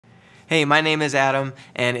Hey, my name is Adam,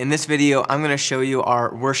 and in this video I'm going to show you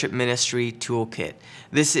our worship ministry toolkit.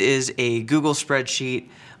 This is a Google spreadsheet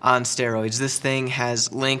on steroids. This thing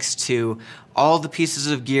has links to all the pieces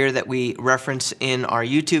of gear that we reference in our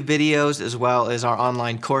YouTube videos, as well as our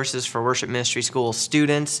online courses for worship ministry school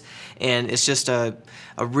students. And it's just a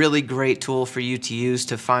really great tool for you to use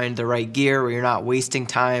to find the right gear where you're not wasting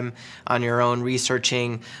time on your own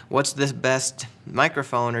researching what's the best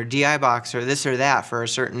microphone or DI box or this or that for a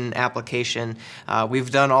certain application.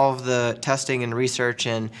 We've done all of the testing and research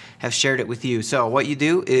and have shared it with you. So what you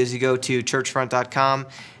do is you go to churchfront.com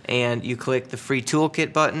and you click the free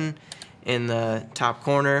toolkit button in the top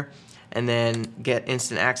corner, and then get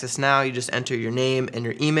instant access now. You just enter your name and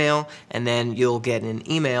your email, and then you'll get an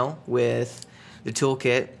email with the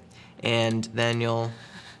toolkit, and then you'll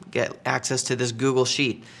get access to this Google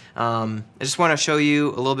sheet. I just want to show you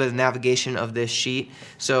a little bit of navigation of this sheet.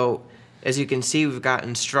 So as you can see, we've got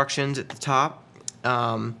instructions at the top.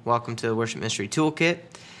 Welcome to the Worship Ministry Toolkit,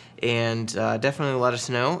 and definitely let us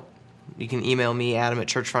know. You can email me,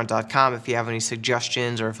 adam@churchfront.com, if you have any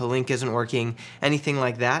suggestions or if a link isn't working, anything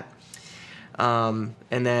like that. And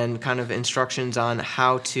then kind of instructions on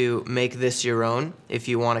how to make this your own if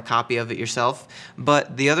you want a copy of it yourself.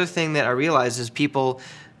 But the other thing that I realize is people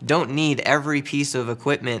don't need every piece of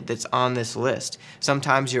equipment that's on this list.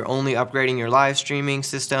 Sometimes you're only upgrading your live streaming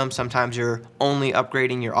system, sometimes you're only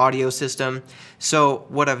upgrading your audio system. So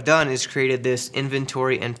what I've done is created this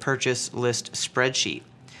inventory and purchase list spreadsheet.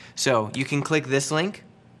 So you can click this link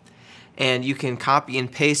and you can copy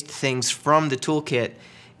and paste things from the toolkit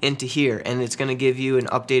into here, and it's going to give you an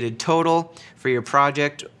updated total for your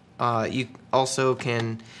project. You also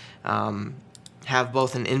can have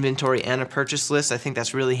both an inventory and a purchase list. I think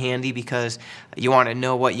that's really handy because you want to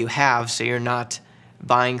know what you have so you're not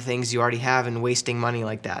buying things you already have and wasting money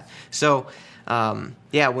like that. So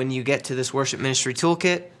yeah, when you get to this worship ministry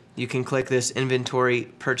toolkit, you can click this inventory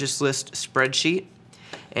purchase list spreadsheet,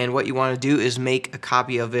 and what you want to do is make a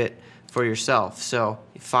copy of it for yourself. So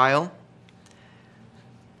file,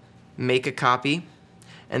 make a copy,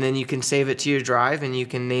 and then you can save it to your drive and you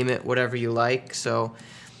can name it whatever you like. So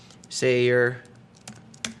say your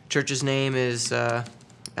church's name is, I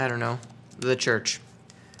don't know, the church.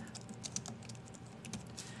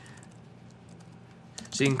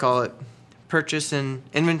 So you can call it purchase and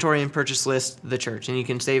inventory and purchase list, the church, and you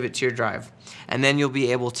can save it to your drive. And then you'll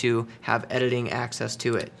be able to have editing access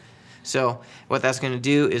to it. So what that's going to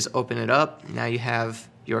do is open it up. Now you have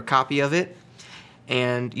your copy of it,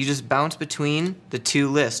 and you just bounce between the two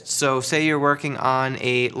lists. So say you're working on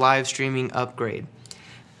a live streaming upgrade.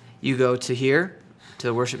 You go to here, to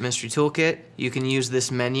the Worship Ministry Toolkit. You can use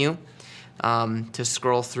this menu to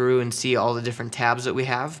scroll through and see all the different tabs that we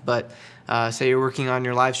have. But say you're working on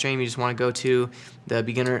your live stream, you just want to go to the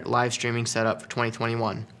beginner live streaming setup for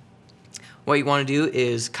 2021. What you want to do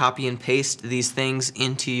is copy and paste these things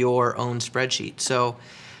into your own spreadsheet. So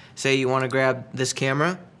say you want to grab this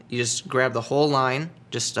camera, you just grab the whole line,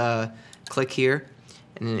 just click here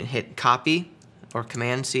and then hit copy or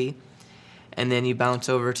Command C, and then you bounce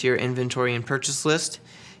over to your inventory and purchase list.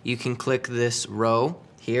 You can click this row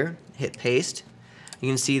here, hit paste. You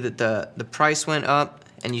can see that the price went up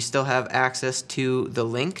and you still have access to the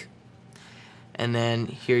link, and then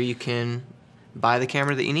here you can buy the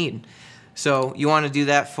camera that you need. So you want to do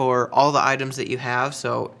that for all the items that you have.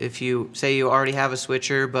 So if you say you already have a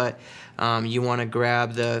switcher, but you want to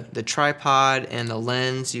grab the tripod and the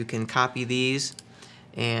lens, you can copy these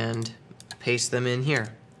and paste them in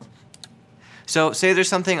here. So say there's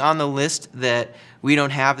something on the list that we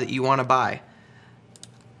don't have that you want to buy.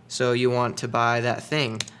 So you want to buy that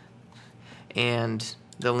thing, and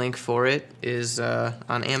the link for it is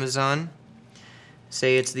on Amazon.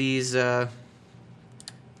 Say it's these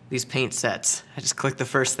paint sets. I just clicked the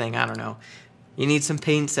first thing, I don't know. You need some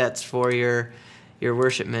paint sets for your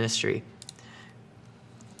worship ministry.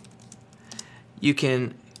 You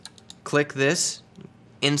can click this,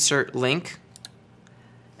 insert link,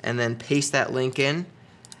 and then paste that link in,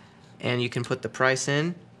 and you can put the price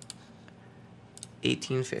in,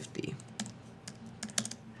 $18.50.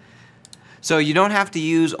 So you don't have to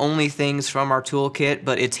use only things from our toolkit,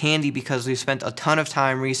 but it's handy because we've spent a ton of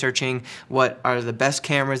time researching what are the best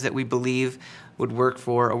cameras that we believe would work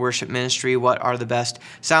for a worship ministry, what are the best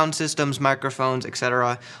sound systems, microphones,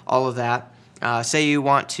 etc., all of that. Say you're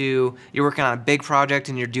working on a big project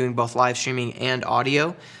and you're doing both live streaming and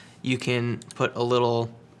audio, you can put a little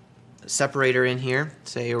separator in here.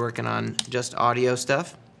 Say you're working on just audio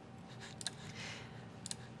stuff,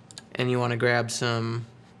 and you want to grab some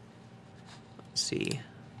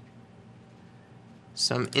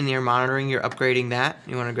some in-ear monitoring, you're upgrading that.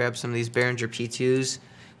 You want to grab some of these Behringer P2s.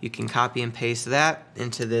 You can copy and paste that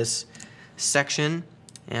into this section.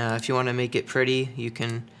 If you want to make it pretty, you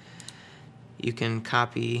can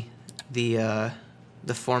copy the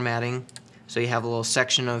formatting. So you have a little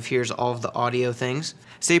section of here's all of the audio things.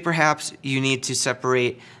 Say perhaps you need to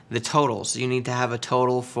separate the totals. You need to have a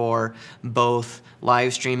total for both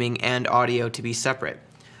live streaming and audio to be separate.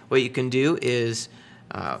 What you can do is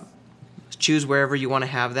choose wherever you want to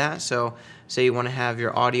have that. So say you want to have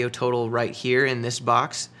your audio total right here in this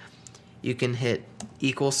box. You can hit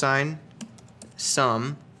 =,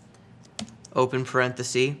 sum, open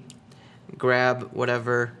parenthesis, grab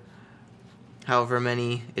however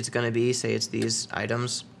many it's going to be, say it's these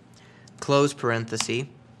items, close parenthesis,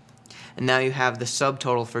 and now you have the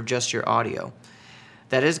subtotal for just your audio.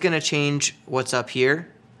 That is going to change what's up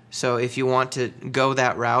here, so if you want to go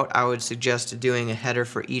that route, I would suggest doing a header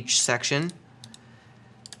for each section,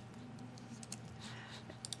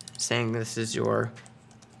 saying this is your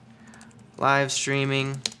live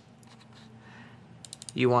streaming.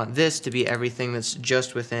 You want this to be everything that's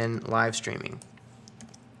just within live streaming.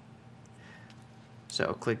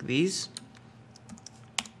 So click these.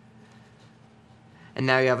 And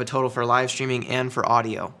now you have a total for live streaming and for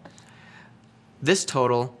audio. This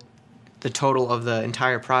total, the total of the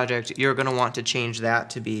entire project, you're going to want to change that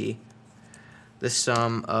to be the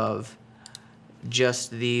sum of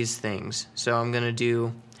just these things. So I'm going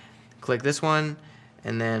to click this one,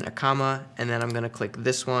 and then a comma, and then I'm going to click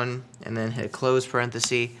this one, and then hit close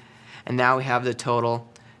parenthesis. And now we have the total.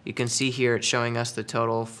 You can see here it's showing us the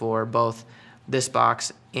total for both this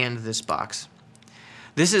box and this box.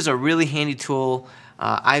 This is a really handy tool.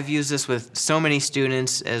 I've used this with so many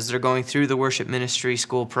students as they're going through the worship ministry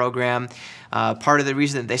school program. Part of the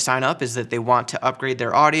reason that they sign up is that they want to upgrade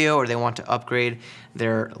their audio or they want to upgrade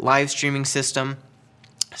their live streaming system.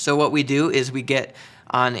 So what we do is we get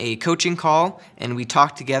on a coaching call and we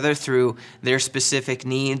talk together through their specific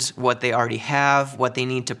needs, what they already have, what they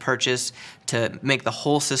need to purchase to make the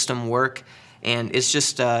whole system work. And it's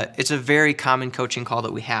just it's a very common coaching call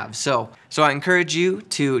that we have. So I encourage you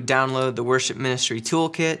to download the Worship Ministry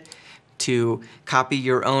Toolkit, to copy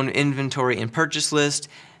your own inventory and purchase list,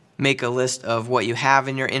 make a list of what you have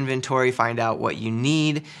in your inventory, find out what you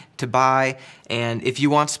need to buy, and if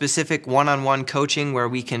you want specific one-on-one coaching where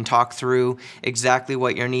we can talk through exactly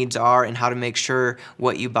what your needs are and how to make sure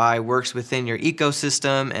what you buy works within your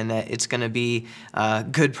ecosystem and that it's going to be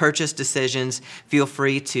good purchase decisions, feel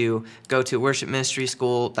free to go to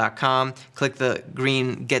worshipministryschool.com, click the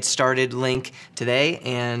green Get Started link today,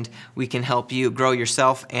 and we can help you grow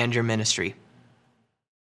yourself and your ministry.